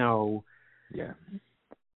casino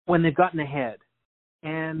when they've gotten ahead.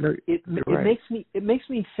 And it makes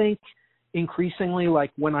me think increasingly,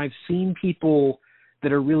 like when I've seen people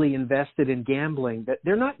that are really invested in gambling, that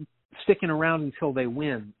they're not sticking around until they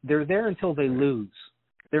win. They're there until they lose.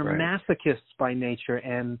 They're masochists by nature.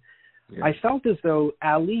 And I felt as though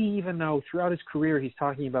Ali, even though throughout his career he's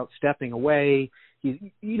talking about stepping away,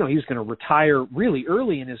 he was going to retire really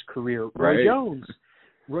early in his career. Roy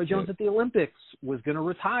Jones at the Olympics was going to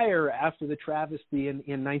retire after the travesty in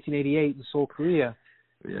 1988 in Seoul, Korea.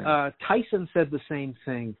 Tyson said the same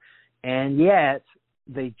thing, and yet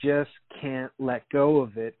they just can't let go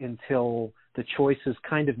of it until the choice is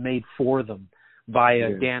kind of made for them by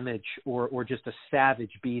a damage or just a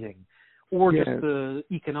savage beating, or just the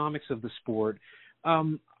economics of the sport.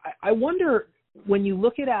 I wonder, when you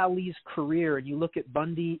look at Ali's career and you look at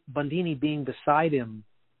Bundini being beside him,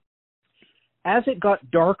 as it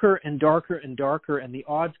got darker and darker and darker and the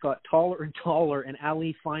odds got taller and taller and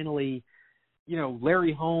Ali finally,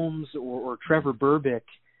 Larry Holmes or Trevor Berbick,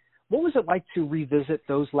 what was it like to revisit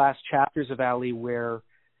those last chapters of Ali where,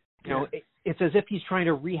 it's as if he's trying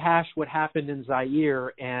to rehash what happened in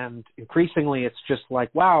Zaire, and increasingly it's just like,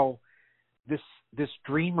 wow, this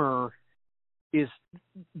dreamer is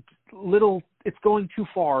it's going too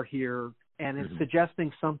far here, and it's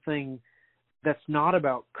suggesting something that's not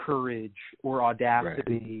about courage or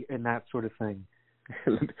audacity and that sort of thing?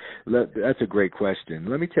 That's a great question.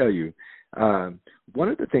 Let me tell you, one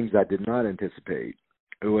of the things I did not anticipate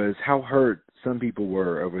was how hurt some people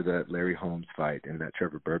were over that Larry Holmes fight and that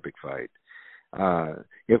Trevor Berbick fight.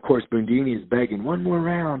 Of course, Bundini is begging, one more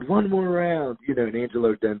round, and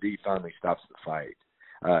Angelo Dundee finally stops the fight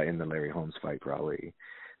in the Larry Holmes fight for Ali.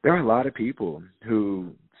 There are a lot of people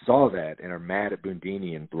who saw that and are mad at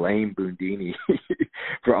Bundini and blame Bundini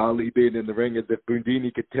for Ali being in the ring, as if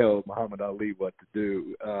Bundini could tell Muhammad Ali what to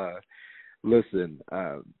do. Listen,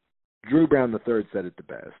 Drew Brown III said it the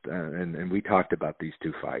best, and we talked about these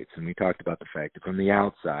two fights, and we talked about the fact that from the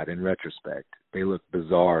outside, in retrospect, they look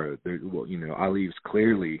bizarre. Ali was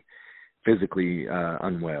clearly physically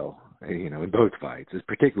unwell, in both fights,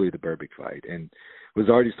 particularly the Berbick fight, and was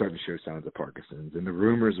already starting to show signs of Parkinson's, and the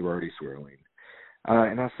rumors were already swirling.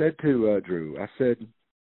 And I said to Drew,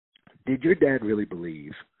 did your dad really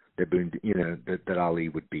believe that that Ali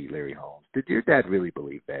would beat Larry Holmes? Did your dad really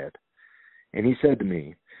believe that? And he said to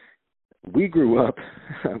me, we grew up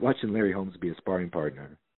watching Larry Holmes be a sparring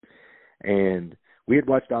partner, and we had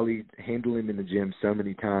watched Ali handle him in the gym so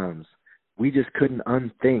many times, we just couldn't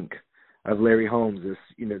unthink of Larry Holmes as,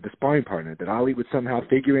 the sparring partner, that Ali would somehow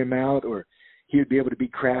figure him out, or he would be able to be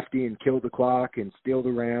crafty and kill the clock and steal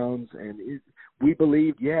the rounds. And we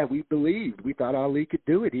believed. We thought Ali could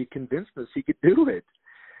do it. He convinced us he could do it.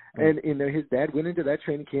 And, his dad went into that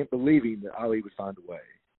training camp believing that Ali would find a way.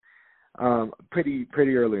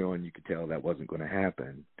 Pretty early on, you could tell that wasn't going to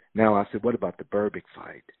happen. Now, I said, what about the Berbick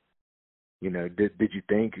fight? Did you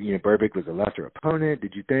think, Berbick was a lesser opponent?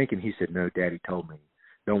 Did you think? And he said, no, Daddy told me,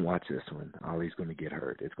 don't watch this one. Ali's going to get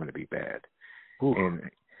hurt. It's going to be bad. Ooh.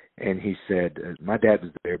 And he said, my dad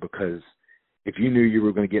was there because if you knew you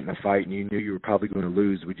were going to get in a fight and you knew you were probably going to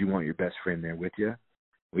lose, would you want your best friend there with you?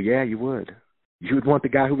 Well, yeah, you would. You would want the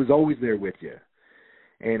guy who was always there with you.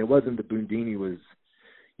 And it wasn't that Bundini was,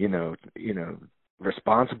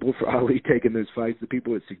 responsible for Ali taking those fights. The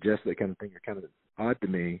people that suggest that kind of thing are kind of odd to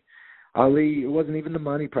me. Ali, it wasn't even the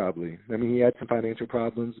money probably. I mean, he had some financial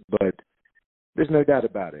problems, but there's no doubt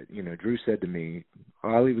about it. Drew said to me,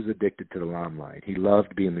 Ali was addicted to the limelight. He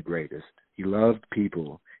loved being the greatest. He loved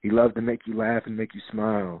people. He loved to make you laugh and make you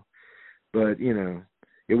smile. But,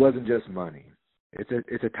 it wasn't just money.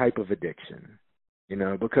 It's a type of addiction,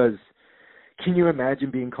 because can you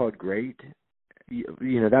imagine being called great?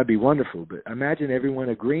 That'd be wonderful. But imagine everyone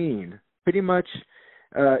agreeing pretty much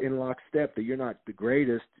in lockstep that you're not the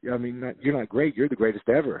greatest. I mean, you're not great. You're the greatest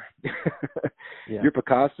ever. You're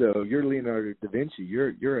Picasso. You're Leonardo da Vinci.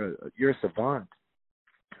 You're a savant.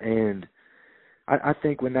 And I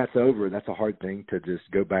think when that's over, that's a hard thing to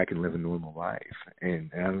just go back and live a normal life.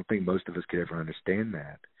 And I don't think most of us could ever understand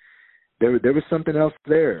that. There was something else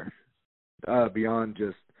there beyond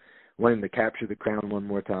just wanting to capture the crown one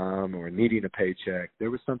more time or needing a paycheck. There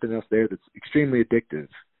was something else there that's extremely addictive.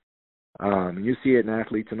 And you see it in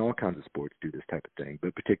athletes in all kinds of sports do this type of thing,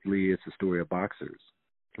 but particularly it's the story of boxers,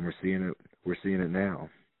 and we're seeing it now.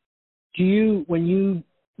 When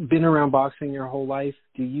you've been around boxing your whole life,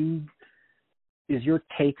 is your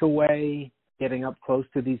takeaway getting up close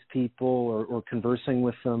to these people or conversing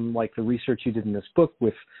with them, like the research you did in this book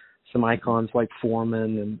with some icons like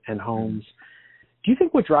Foreman and Holmes? Do you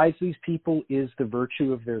think what drives these people is the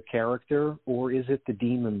virtue of their character, or is it the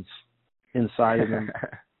demons inside of them?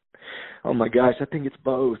 Oh my gosh, I think it's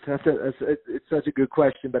both. It's such a good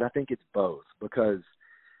question, but I think it's both because,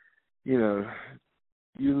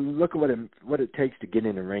 you look at what it takes to get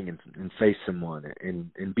in the ring and face someone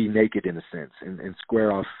and be naked in a sense and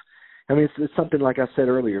square off. I mean, it's something, like I said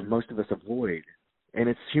earlier, most of us avoid, and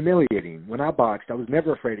it's humiliating. When I boxed, I was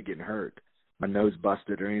never afraid of getting hurt, my nose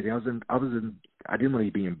busted or anything. I didn't want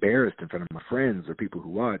to be embarrassed in front of my friends or people who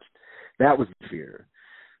watched. That was the fear.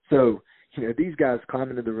 So, these guys climb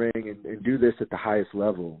into the ring and do this at the highest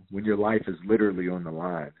level when your life is literally on the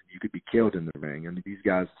line. You could be killed in the ring. I mean, these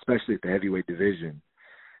guys, especially at the heavyweight division,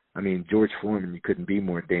 I mean, George Foreman, you couldn't be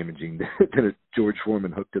more damaging than a George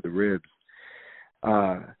Foreman hook to the ribs.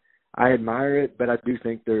 I admire it, but I do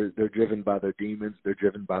think they're driven by their demons. They're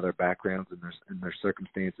driven by their backgrounds and their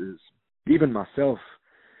circumstances. Even myself,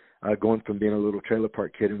 going from being a little trailer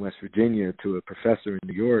park kid in West Virginia to a professor in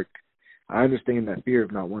New York, I understand that fear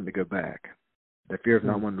of not wanting to go back, that fear of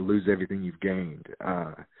not wanting to lose everything you've gained.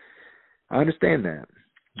 I understand that.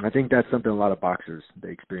 I think that's something a lot of boxers,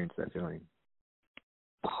 they experience that feeling.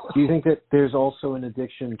 Do you think that there's also an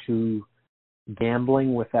addiction to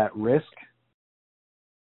gambling with that risk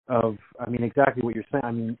of, I mean, exactly what you're saying.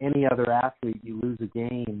 I mean, any other athlete, you lose a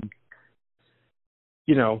game,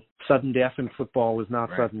 sudden death in football is not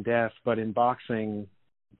right. Sudden death, but in boxing,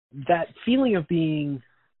 that feeling of being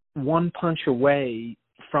one punch away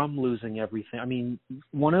from losing everything. I mean,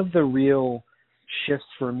 one of the real shifts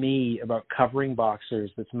for me about covering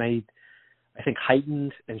boxers that's made, I think,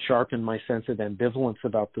 heightened and sharpened my sense of ambivalence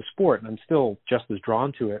about the sport. And I'm still just as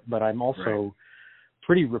drawn to it, but I'm also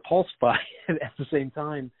pretty repulsed by it at the same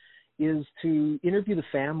time, is to interview the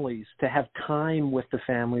families, to have time with the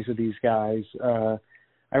families of these guys.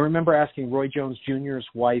 I remember asking Roy Jones Jr.'s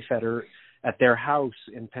wife at their house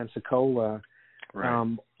in Pensacola,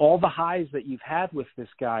 all the highs that you've had with this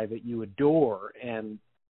guy that you adore, and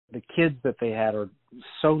the kids that they had are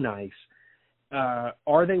so nice.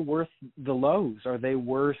 Are they worth the lows? Are they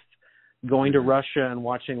worth going to Russia and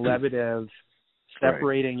watching Lebedev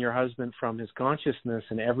separating your husband from his consciousness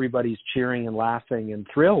and everybody's cheering and laughing and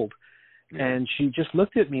thrilled? Yeah. And she just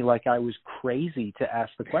looked at me like I was crazy to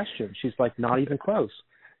ask the question. She's like, not even close.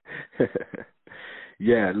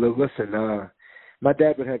 Yeah, listen, my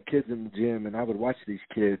dad would have kids in the gym, and I would watch these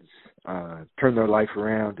kids turn their life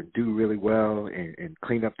around and do really well and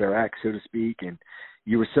clean up their act, so to speak. And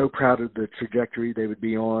you were so proud of the trajectory they would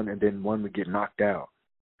be on, and then one would get knocked out.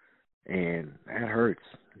 And that hurts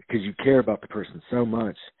because you care about the person so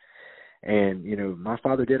much. And, my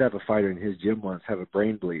father did have a fighter in his gym once have a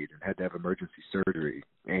brain bleed and had to have emergency surgery.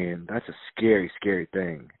 And that's a scary, scary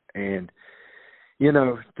thing. And,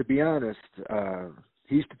 to be honest,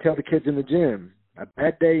 he used to tell the kids in the gym, a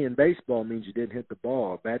bad day in baseball means you didn't hit the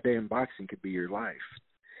ball. A bad day in boxing could be your life.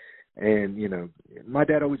 And, my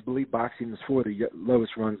dad always believed boxing was for the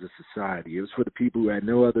lowest rungs of society. It was for the people who had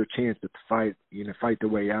no other chance but to fight their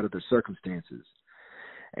way out of their circumstances.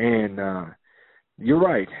 And you're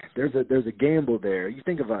right. There's a gamble there. You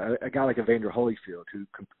think of a guy like Evander Holyfield who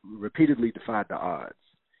repeatedly defied the odds.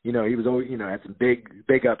 He was always, had some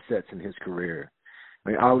big upsets in his career. I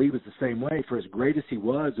mean, Ali was the same way. For as great as he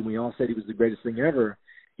was, and we all said he was the greatest thing ever,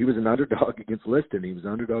 he was an underdog against Liston. He was an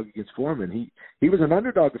underdog against Foreman. He was an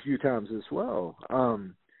underdog a few times as well.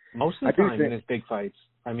 Most of the time in his big fights.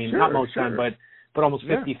 I mean, not most of the time, but almost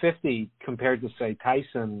 50-50 compared to, say,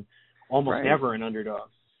 Tyson, almost never an underdog.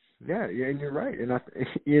 Yeah, and you're right. And I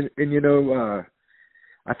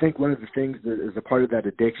think one of the things that is a part of that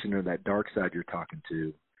addiction or that dark side you're talking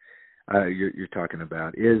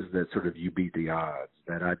about is that sort of you beat the odds,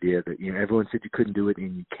 that idea that, everyone said you couldn't do it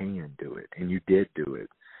and you can do it, and you did do it.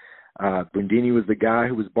 Bundini was the guy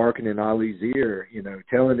who was barking in Ali's ear,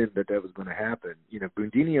 telling him that was going to happen.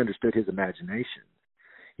 Bundini understood his imagination.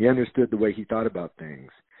 He understood the way he thought about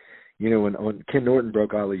things. When Ken Norton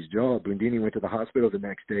broke Ali's jaw, Bundini went to the hospital the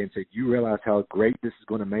next day and said, you realize how great this is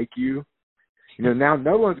going to make you? Now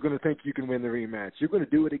no one's going to think you can win the rematch. You're going to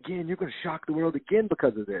do it again. You're going to shock the world again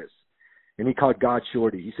because of this. And he called God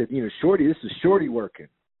Shorty. He said, Shorty, this is Shorty working.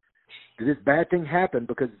 This bad thing happened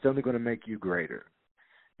because it's only going to make you greater.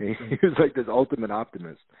 And he was like this ultimate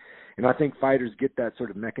optimist. And I think fighters get that sort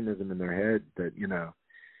of mechanism in their head that,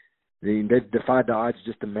 they defied the odds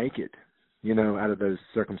just to make it, out of those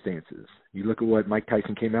circumstances. You look at what Mike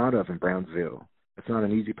Tyson came out of in Brownsville. It's not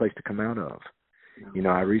an easy place to come out of.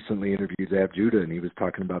 I recently interviewed Zab Judah, and he was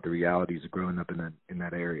talking about the realities of growing up in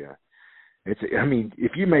that area.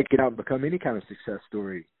 If you make it out and become any kind of success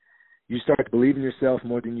story, you start to believe in yourself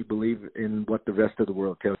more than you believe in what the rest of the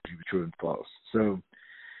world tells you true and false. So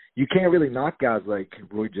you can't really knock guys like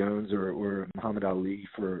Roy Jones or Muhammad Ali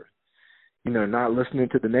for, not listening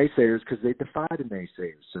to the naysayers because they defy the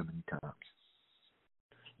naysayers so many times.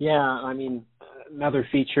 Yeah, another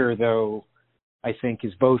feature, though, I think,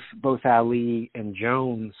 is both Ali and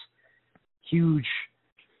Jones. Huge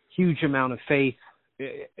amount of faith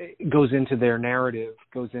goes into their narrative,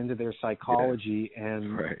 goes into their psychology. Yeah.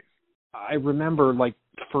 And right. I remember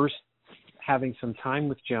first having some time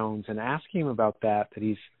with Jones and asking him about that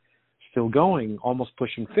he's still going, almost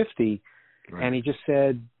pushing 50. Right. And he just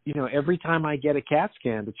said, every time I get a CAT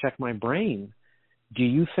scan to check my brain, do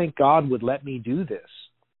you think God would let me do this?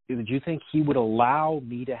 Do you think he would allow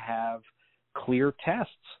me to have clear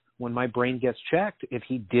tests when my brain gets checked if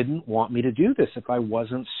he didn't want me to do this, if I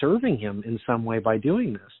wasn't serving him in some way by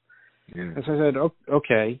doing this? Yeah. And so I said,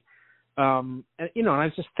 okay. And I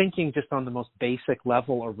was just thinking just on the most basic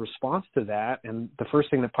level of response to that. And the first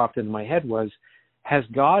thing that popped into my head was, has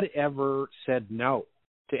God ever said no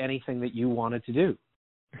to anything that you wanted to do?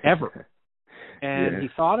 Ever? And yeah. He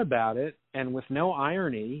thought about it, and with no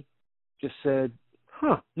irony, just said,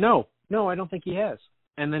 no, I don't think he has.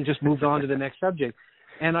 And then just moved on to the next subject.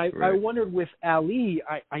 And I wondered with Ali,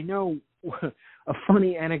 I know a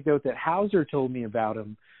funny anecdote that Hauser told me about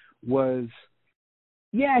him was,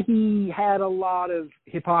 he had a lot of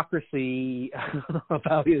hypocrisy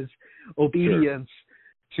about his obedience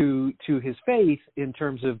to his faith in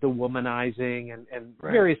terms of the womanizing and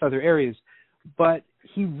various other areas. But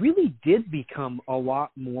he really did become a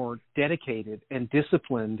lot more dedicated and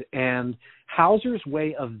disciplined. And Hauser's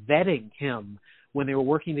way of vetting him when they were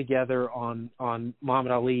working together on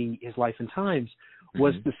Muhammad Ali, His Life and Times,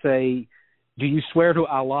 was to say, do you swear to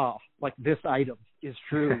Allah, like this item is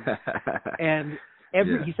true? And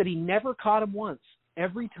he said he never caught him once.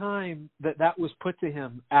 Every time that was put to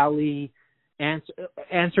him, Ali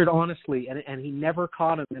answered honestly, and he never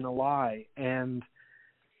caught him in a lie. And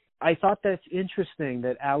I thought that's interesting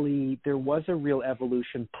that Ali, there was a real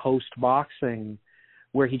evolution post-boxing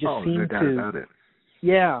where he just seemed no doubt to... about it.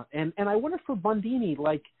 Yeah, and I wonder for Bundini,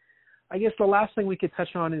 I guess the last thing we could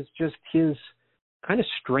touch on is just his kind of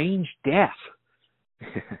strange death.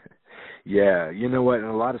 Yeah, you know what?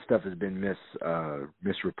 A lot of stuff has been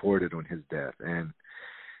misreported on his death, and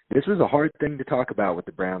this was a hard thing to talk about with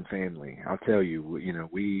the Brown family. I'll tell you,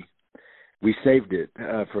 we saved it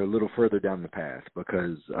for a little further down the path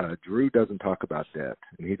because Drew doesn't talk about death,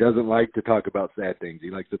 and he doesn't like to talk about sad things. He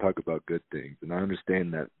likes to talk about good things, and I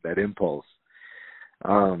understand that impulse.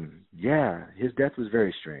 His death was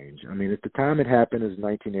very strange. I mean, at the time it happened, it was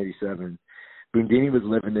 1987. Bundini was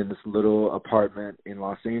living in this little apartment in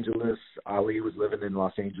Los Angeles. Ali was living in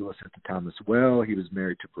Los Angeles at the time as well. He was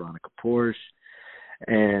married to Veronica Porsche.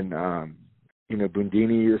 And,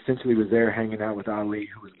 Bundini essentially was there hanging out with Ali,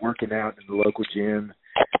 who was working out in the local gym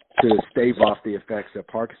to stave off the effects of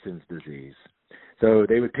Parkinson's disease. So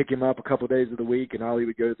they would pick him up a couple of days of the week, and Ali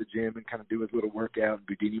would go to the gym and kind of do his little workout. And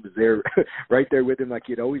Bundini was there right there with him like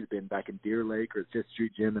he'd always been back in Deer Lake or Fifth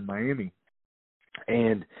Street Gym in Miami.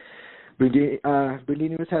 And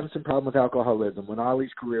Bundini was having some problem with alcoholism. When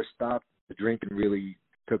Ali's career stopped, the drinking really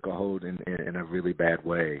took a hold in a really bad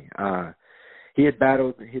way. He had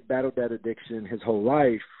battled that addiction his whole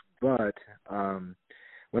life, but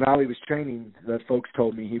when Ali was training, the folks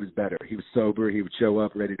told me he was better. He was sober. He would show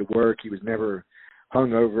up ready to work. He was never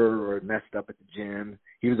hungover or messed up at the gym.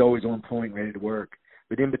 He was always on point, ready to work.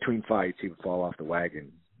 But in between fights, he would fall off the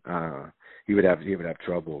wagon. He would have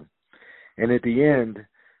trouble. And at the end,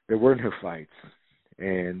 there were no fights,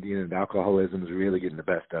 and the alcoholism was really getting the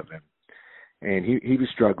best of him, and he was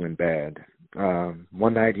struggling bad.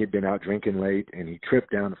 One night he had been out drinking late, and he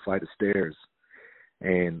tripped down a flight of stairs,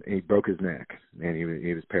 and he broke his neck, and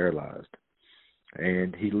he was paralyzed.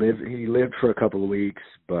 And he lived for a couple of weeks,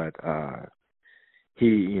 but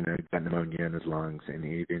he got pneumonia in his lungs, and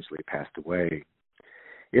he eventually passed away.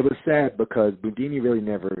 It was sad because Bundini really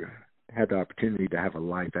never had the opportunity to have a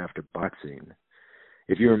life after boxing.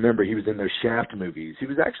 If you remember, he was in those Shaft movies. He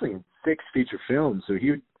was actually in 6 feature films, so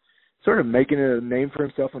he was sort of making a name for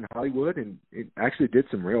himself in Hollywood, and it actually did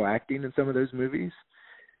some real acting in some of those movies.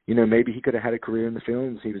 Maybe he could have had a career in the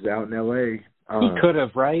films. He was out in L.A. He could have,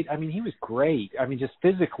 right? I mean, he was great. I mean, just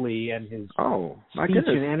physically and his speech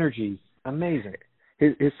and energy, amazing.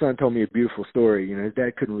 His son told me a beautiful story. His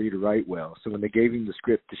dad couldn't read or write well, so when they gave him the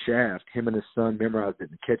script to Shaft, him and his son memorized it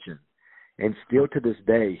in the kitchen. And still to this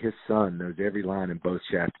day, his son knows every line in both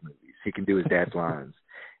Shaft movies. He can do his dad's lines.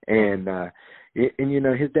 And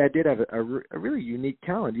his dad did have a really unique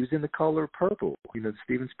talent. He was in The Color Purple, the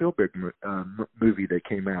Steven Spielberg movie that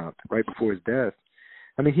came out right before his death.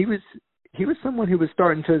 I mean, he was someone who was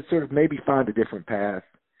starting to sort of maybe find a different path,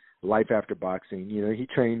 life after boxing. He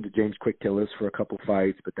trained James Quick Tillis for a couple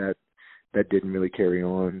fights, but that didn't really carry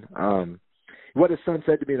on. What his son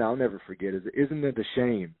said to me, and I'll never forget, is, isn't it a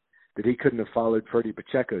shame that he couldn't have followed Freddie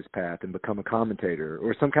Pacheco's path and become a commentator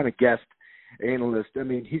or some kind of guest analyst. I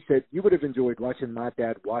mean, he said, you would have enjoyed watching my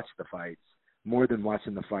dad watch the fights more than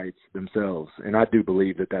watching the fights themselves. And I do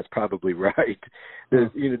believe that that's probably right.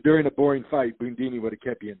 That, during a boring fight, Bundini would have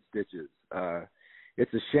kept you in stitches.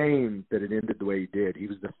 It's a shame that it ended the way he did. He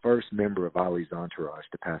was the first member of Ali's entourage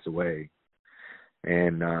to pass away.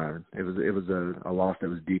 And it was a loss that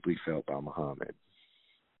was deeply felt by Muhammad.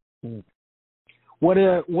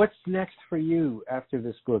 What's next for you after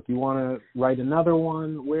this book? You want to write another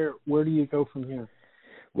one? Where do you go from here?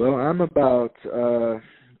 Well, I'm about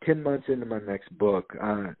 10 months into my next book.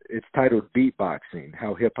 It's titled Beatboxing: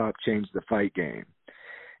 How Hip Hop Changed the Fight Game.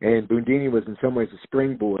 And Bundini was in some ways a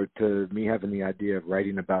springboard to me having the idea of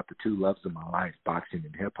writing about the two loves of my life, boxing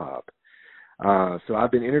and hip hop. So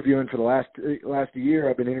I've been interviewing for the last year.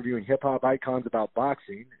 I've been interviewing hip hop icons about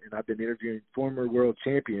boxing, and I've been interviewing former world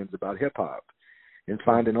champions about hip hop, and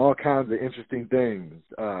finding all kinds of interesting things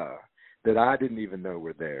that I didn't even know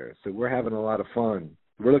were there. So we're having a lot of fun.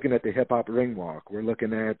 We're looking at the hip hop ring walk. We're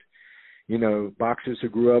looking at, boxers who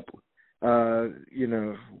grew up,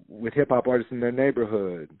 with hip hop artists in their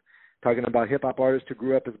neighborhood. Talking about hip hop artists who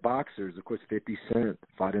grew up as boxers. Of course, 50 Cent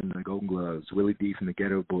fought in the Golden Gloves. Willie D from the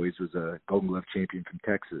Ghetto Boys was a Golden Glove champion from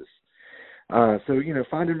Texas. So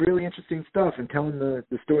finding really interesting stuff and telling the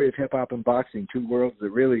story of hip hop and boxing, two worlds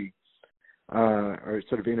that really are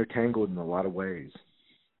sort of intertangled in a lot of ways.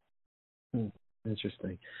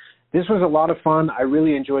 Interesting. This was a lot of fun. I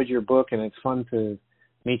really enjoyed your book, and it's fun to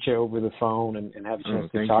meet you over the phone and have a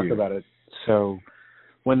chance to talk about it. So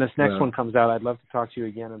when this next one comes out, I'd love to talk to you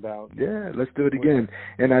again about... Yeah, let's do it again.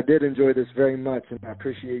 And I did enjoy this very much, and I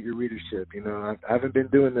appreciate your readership. I haven't been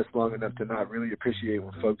doing this long enough to not really appreciate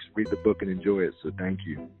when folks read the book and enjoy it, so thank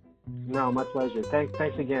you. No, my pleasure.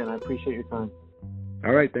 Thanks again. I appreciate your time.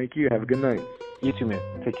 All right, thank you. Have a good night. You too, man.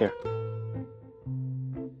 Take care.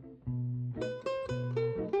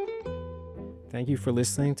 Thank you for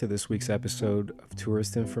listening to this week's episode of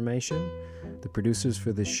Tourist Information. The producers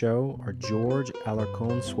for this show are George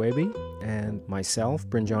Alarcon Swaby and myself,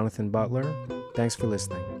 Bryn Jonathan Butler. Thanks for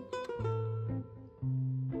listening.